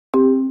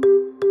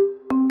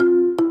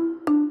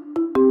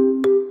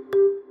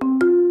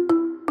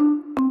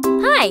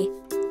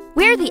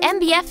the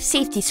MBF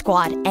Safety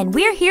Squad, and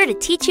we're here to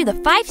teach you the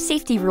 5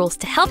 safety rules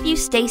to help you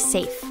stay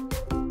safe.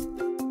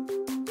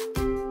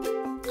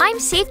 I'm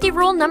safety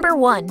rule number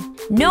 1,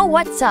 know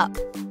what's up.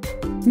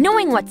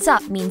 Knowing what's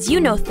up means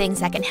you know things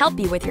that can help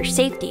you with your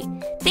safety.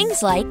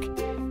 Things like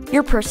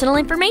your personal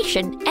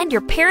information and your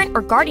parent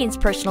or guardian's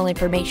personal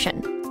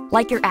information,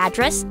 like your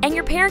address and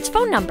your parent's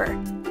phone number.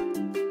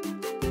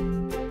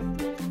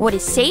 What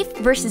is safe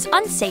versus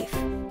unsafe?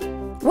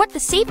 What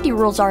the safety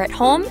rules are at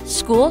home,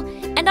 school,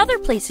 and other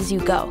places you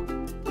go.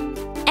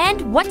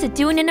 And what to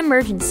do in an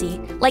emergency,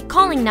 like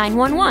calling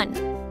 911.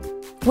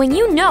 When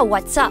you know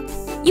what's up,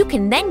 you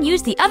can then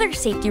use the other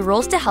safety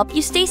rules to help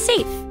you stay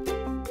safe.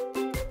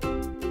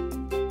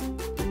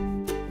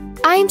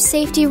 I'm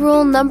safety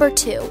rule number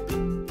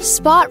 2.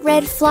 Spot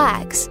red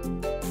flags.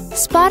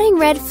 Spotting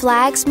red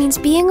flags means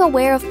being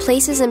aware of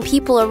places and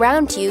people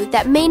around you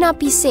that may not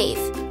be safe,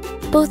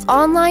 both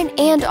online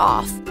and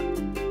off.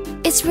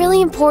 It's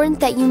really important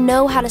that you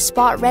know how to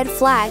spot red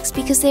flags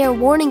because they are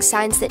warning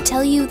signs that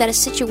tell you that a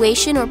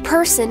situation or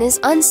person is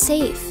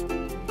unsafe.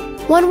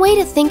 One way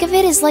to think of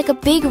it is like a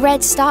big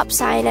red stop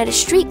sign at a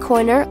street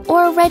corner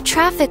or a red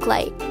traffic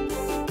light.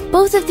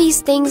 Both of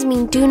these things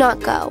mean do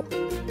not go.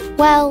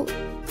 Well,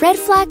 red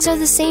flags are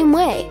the same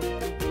way.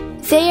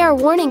 They are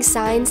warning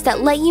signs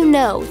that let you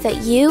know that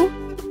you,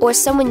 or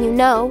someone you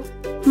know,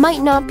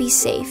 might not be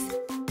safe.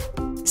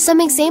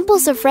 Some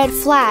examples of red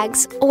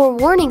flags or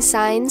warning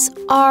signs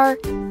are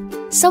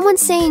someone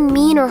saying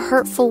mean or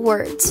hurtful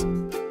words,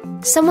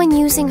 someone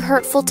using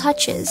hurtful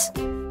touches,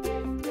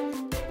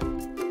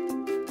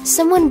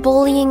 someone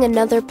bullying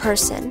another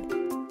person,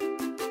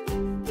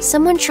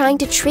 someone trying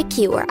to trick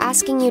you or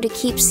asking you to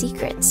keep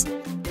secrets.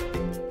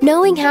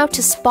 Knowing how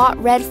to spot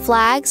red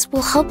flags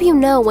will help you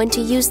know when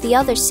to use the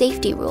other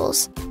safety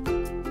rules.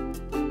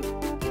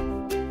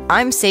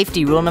 I'm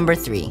safety rule number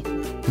 3.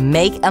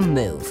 Make a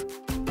move.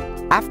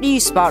 After you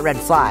spot red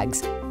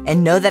flags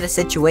and know that a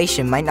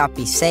situation might not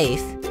be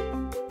safe,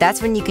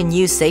 that's when you can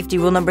use safety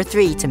rule number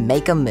 3 to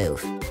make a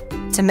move.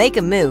 To make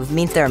a move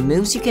means there are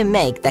moves you can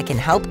make that can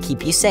help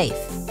keep you safe.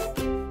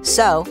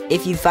 So,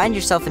 if you find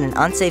yourself in an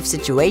unsafe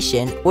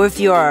situation, or if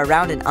you are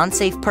around an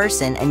unsafe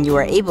person and you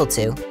are able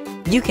to,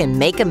 you can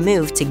make a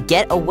move to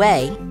get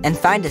away and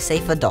find a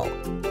safe adult.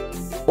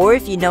 Or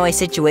if you know a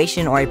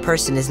situation or a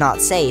person is not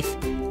safe,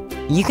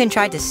 you can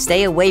try to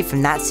stay away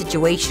from that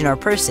situation or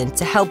person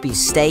to help you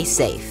stay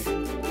safe.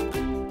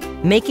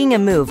 Making a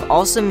move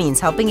also means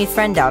helping a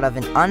friend out of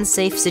an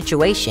unsafe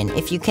situation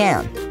if you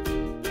can.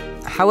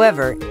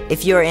 However,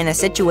 if you are in a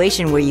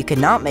situation where you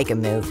cannot make a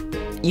move,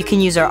 you can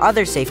use our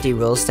other safety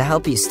rules to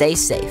help you stay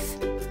safe.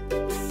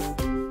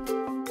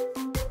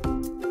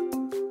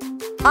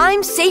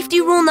 I'm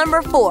safety rule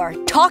number 4,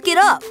 talk it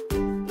up.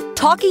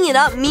 Talking it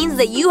up means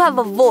that you have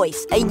a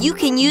voice and you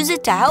can use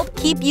it to help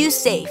keep you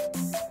safe.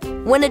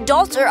 When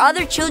adults or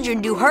other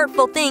children do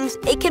hurtful things,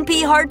 it can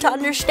be hard to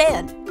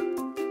understand.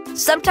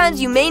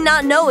 Sometimes you may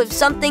not know if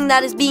something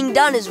that is being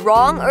done is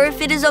wrong or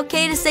if it is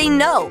okay to say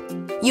no.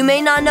 You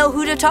may not know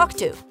who to talk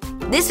to.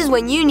 This is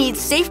when you need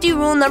safety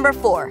rule number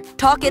 4,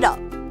 talk it up.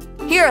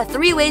 Here are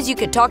 3 ways you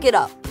could talk it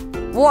up.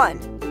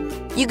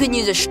 1. You can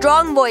use a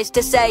strong voice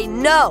to say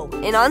no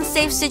in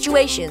unsafe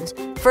situations,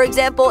 for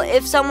example,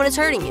 if someone is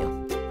hurting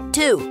you.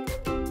 2.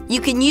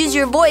 You can use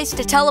your voice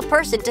to tell a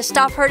person to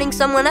stop hurting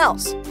someone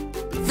else.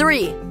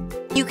 3.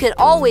 You can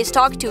always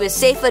talk to a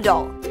safe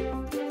adult.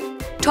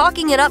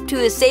 Talking it up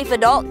to a safe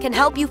adult can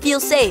help you feel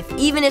safe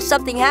even if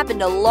something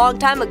happened a long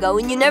time ago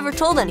and you never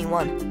told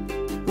anyone.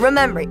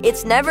 Remember,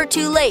 it's never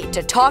too late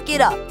to talk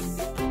it up.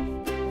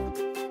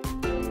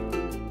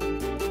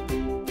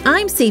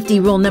 I'm safety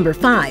rule number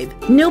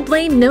 5, no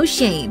blame, no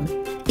shame.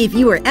 If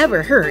you are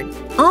ever hurt,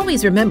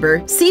 always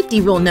remember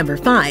safety rule number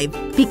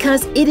 5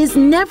 because it is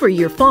never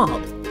your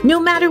fault, no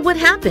matter what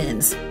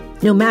happens.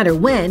 No matter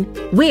when,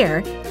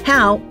 where,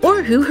 how,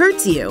 or who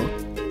hurts you.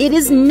 It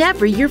is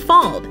never your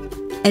fault,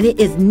 and it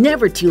is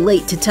never too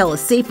late to tell a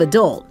safe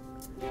adult.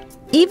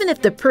 Even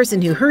if the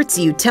person who hurts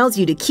you tells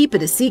you to keep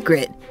it a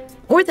secret,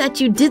 or that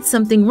you did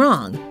something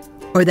wrong,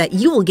 or that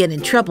you will get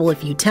in trouble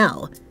if you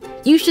tell,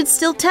 you should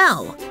still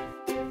tell.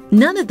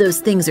 None of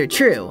those things are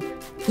true.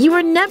 You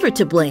are never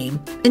to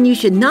blame, and you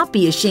should not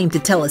be ashamed to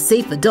tell a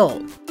safe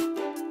adult.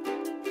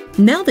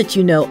 Now that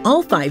you know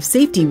all 5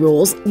 safety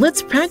rules,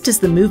 let's practice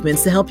the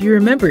movements to help you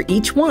remember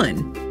each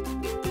one.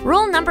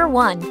 Rule number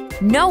 1,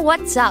 know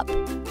what's up.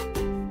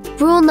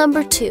 Rule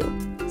number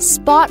 2,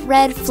 spot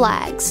red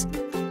flags.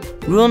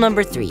 Rule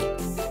number 3,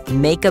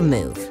 make a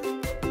move.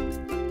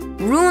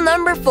 Rule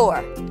number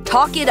 4,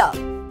 talk it up.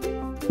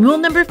 Rule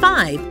number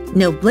 5,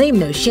 no blame,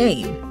 no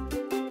shame.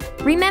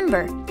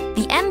 Remember,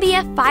 the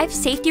MBF 5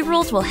 safety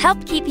rules will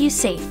help keep you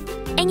safe,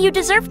 and you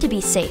deserve to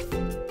be safe.